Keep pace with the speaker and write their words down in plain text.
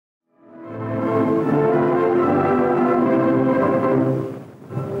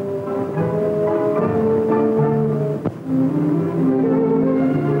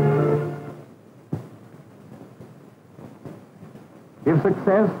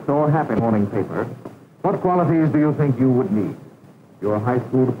success or happy morning paper, what qualities do you think you would need? Your high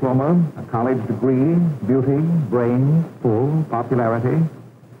school diploma, a college degree, beauty, brains, pull, popularity?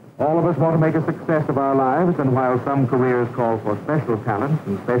 All of us want to make a success of our lives, and while some careers call for special talents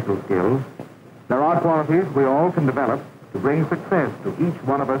and special skills, there are qualities we all can develop to bring success to each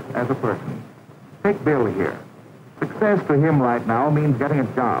one of us as a person. Take Bill here. Success to him right now means getting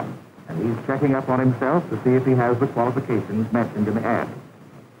a job, and he's checking up on himself to see if he has the qualifications mentioned in the ad.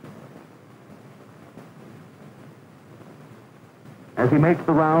 As he makes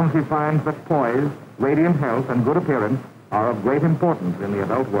the rounds, he finds that poise, radiant health, and good appearance are of great importance in the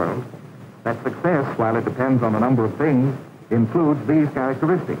adult world. That success, while it depends on a number of things, includes these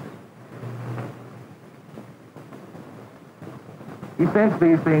characteristics. He sensed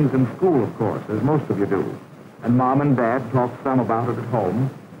these things in school, of course, as most of you do, and Mom and Dad talk some about it at home,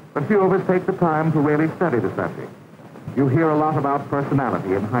 but few of us take the time to really study the subject. You hear a lot about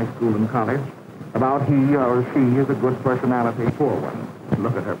personality in high school and college, about he or she is a good personality, poor one.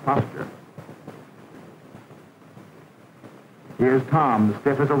 Look at her posture. Here's Tom,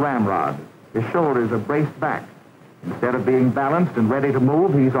 stiff as a ramrod. His shoulders are braced back. Instead of being balanced and ready to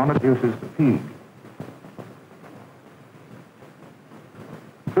move, he's on induces fatigue.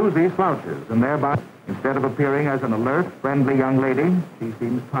 Susie slouches, and thereby, instead of appearing as an alert, friendly young lady, she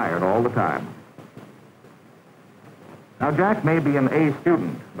seems tired all the time. Now, Jack may be an A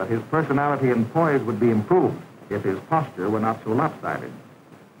student, but his personality and poise would be improved if his posture were not so lopsided.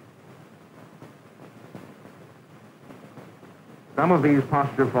 Some of these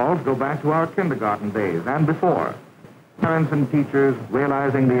posture faults go back to our kindergarten days and before. Parents and teachers,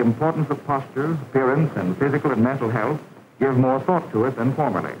 realizing the importance of posture, appearance, and physical and mental health, give more thought to it than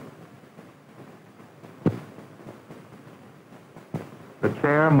formerly. The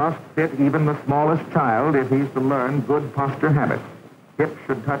chair must fit even the smallest child if he's to learn good posture habits. Hips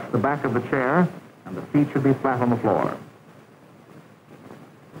should touch the back of the chair, and the feet should be flat on the floor.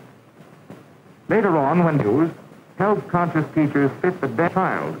 Later on, when used, health-conscious teachers fit the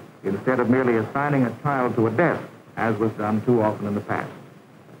child instead of merely assigning a child to a desk, as was done too often in the past.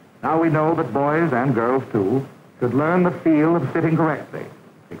 Now we know that boys and girls, too, should learn the feel of sitting correctly,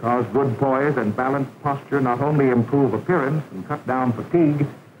 because good poise and balanced posture not only improve appearance and cut down fatigue,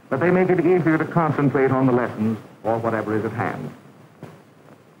 but they make it easier to concentrate on the lessons or whatever is at hand.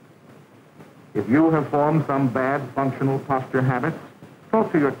 If you have formed some bad functional posture habits,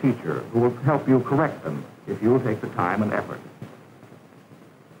 talk to your teacher, who will help you correct them if you'll take the time and effort.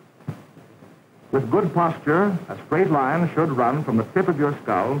 With good posture, a straight line should run from the tip of your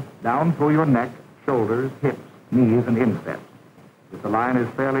skull down through your neck, shoulders, hips, knees, and insteps. If the line is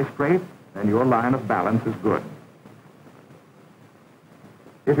fairly straight, then your line of balance is good.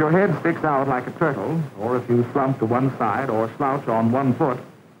 If your head sticks out like a turtle, or if you slump to one side or slouch on one foot,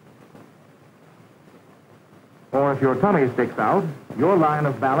 or if your tummy sticks out, your line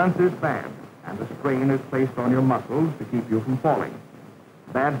of balance is bad, and a strain is placed on your muscles to keep you from falling.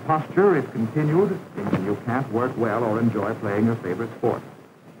 Bad posture, if continued, means you can't work well or enjoy playing your favorite sport.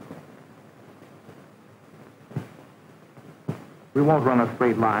 We won't run a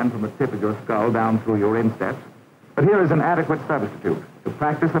straight line from the tip of your skull down through your insteps, but here is an adequate substitute to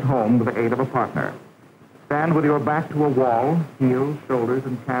practice at home with the aid of a partner. Stand with your back to a wall, heels, shoulders,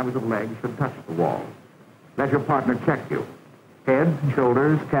 and calves of legs should touch the wall. Let your partner check you. Head,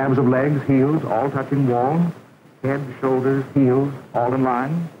 shoulders, calves of legs, heels, all touching wall. Head, shoulders, heels, all in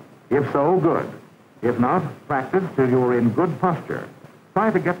line. If so, good. If not, practice till you're in good posture. Try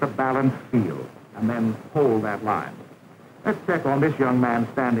to get the balance feel, and then hold that line. Let's check on this young man's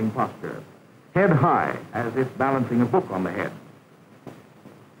standing posture. Head high, as if balancing a book on the head.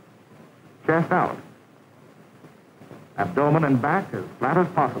 Chest out. Abdomen and back as flat as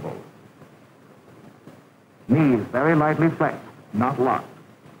possible. Knees very lightly flexed, not locked.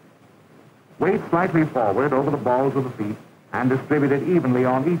 Weight slightly forward over the balls of the feet and distributed evenly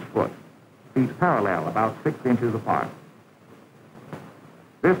on each foot. Feet parallel, about 6 inches apart.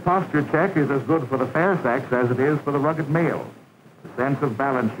 This posture check is as good for the fair sex as it is for the rugged male. The sense of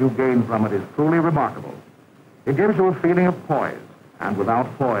balance you gain from it is truly remarkable. It gives you a feeling of poise, and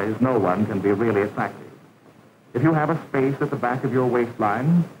without poise, no one can be really attractive. If you have a space at the back of your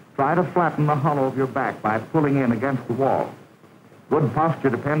waistline, try to flatten the hollow of your back by pulling in against the wall. Good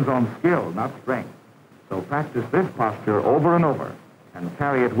posture depends on skill, not strength. So practice this posture over and over and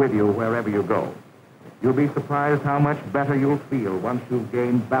carry it with you wherever you go. You'll be surprised how much better you'll feel once you've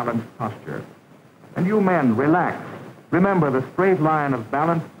gained balanced posture. And you men, relax. Remember the straight line of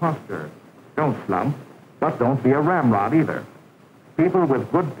balanced posture. Don't slump, but don't be a ramrod either. People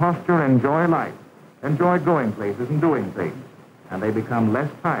with good posture enjoy life, enjoy going places and doing things, and they become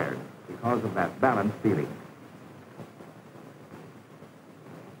less tired because of that balanced feeling.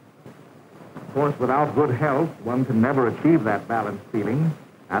 Of course, without good health, one can never achieve that balanced feeling,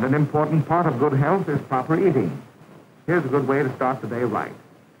 and an important part of good health is proper eating. Here's a good way to start the day right.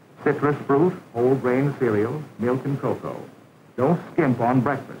 Citrus fruit, whole grain cereal, milk and cocoa. Don't skimp on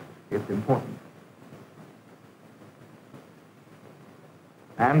breakfast. It's important.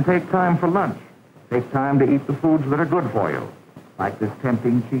 And take time for lunch. Take time to eat the foods that are good for you, like this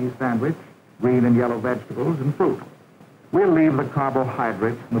tempting cheese sandwich, green and yellow vegetables, and fruit. We'll leave the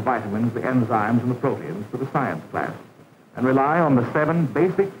carbohydrates and the vitamins, the enzymes, and the proteins for the science class, and rely on the 7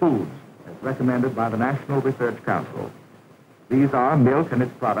 basic foods as recommended by the National Research Council. These are milk and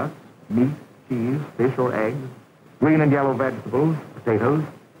its products, meat, cheese, fish or eggs, green and yellow vegetables, potatoes,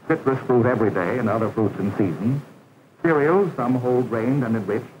 citrus fruit every day and other fruits in season, cereals, some whole grained and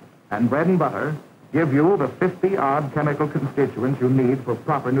enriched, and bread and butter give you the 50-odd chemical constituents you need for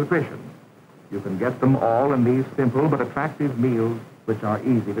proper nutrition. You can get them all in these simple but attractive meals which are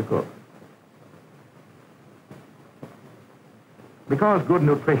easy to cook. Because good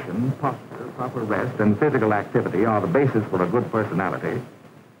nutrition, posture, proper rest, and physical activity are the basis for a good personality,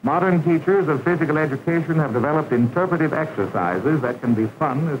 modern teachers of physical education have developed interpretive exercises that can be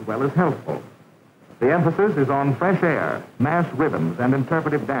fun as well as healthful. The emphasis is on fresh air, mass rhythms, and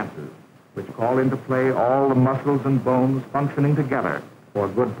interpretive dances, which call into play all the muscles and bones functioning together for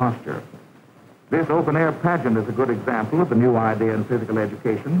good posture. This open-air pageant is a good example of the new idea in physical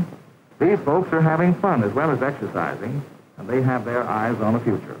education. These folks are having fun as well as exercising, and they have their eyes on the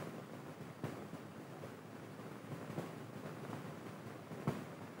future.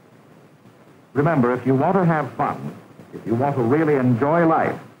 Remember, if you want to have fun, if you want to really enjoy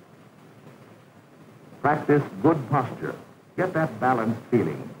life, practice good posture. Get that balanced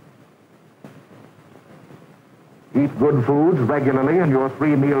feeling. Eat good foods regularly in your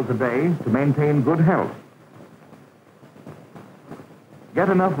 3 meals a day to maintain good health. Get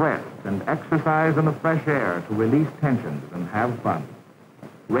enough rest and exercise in the fresh air to release tensions and have fun.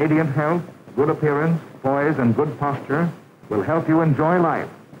 Radiant health, good appearance, poise, and good posture will help you enjoy life,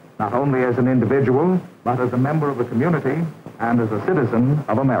 not only as an individual, but as a member of the community and as a citizen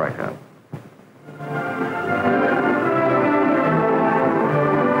of America.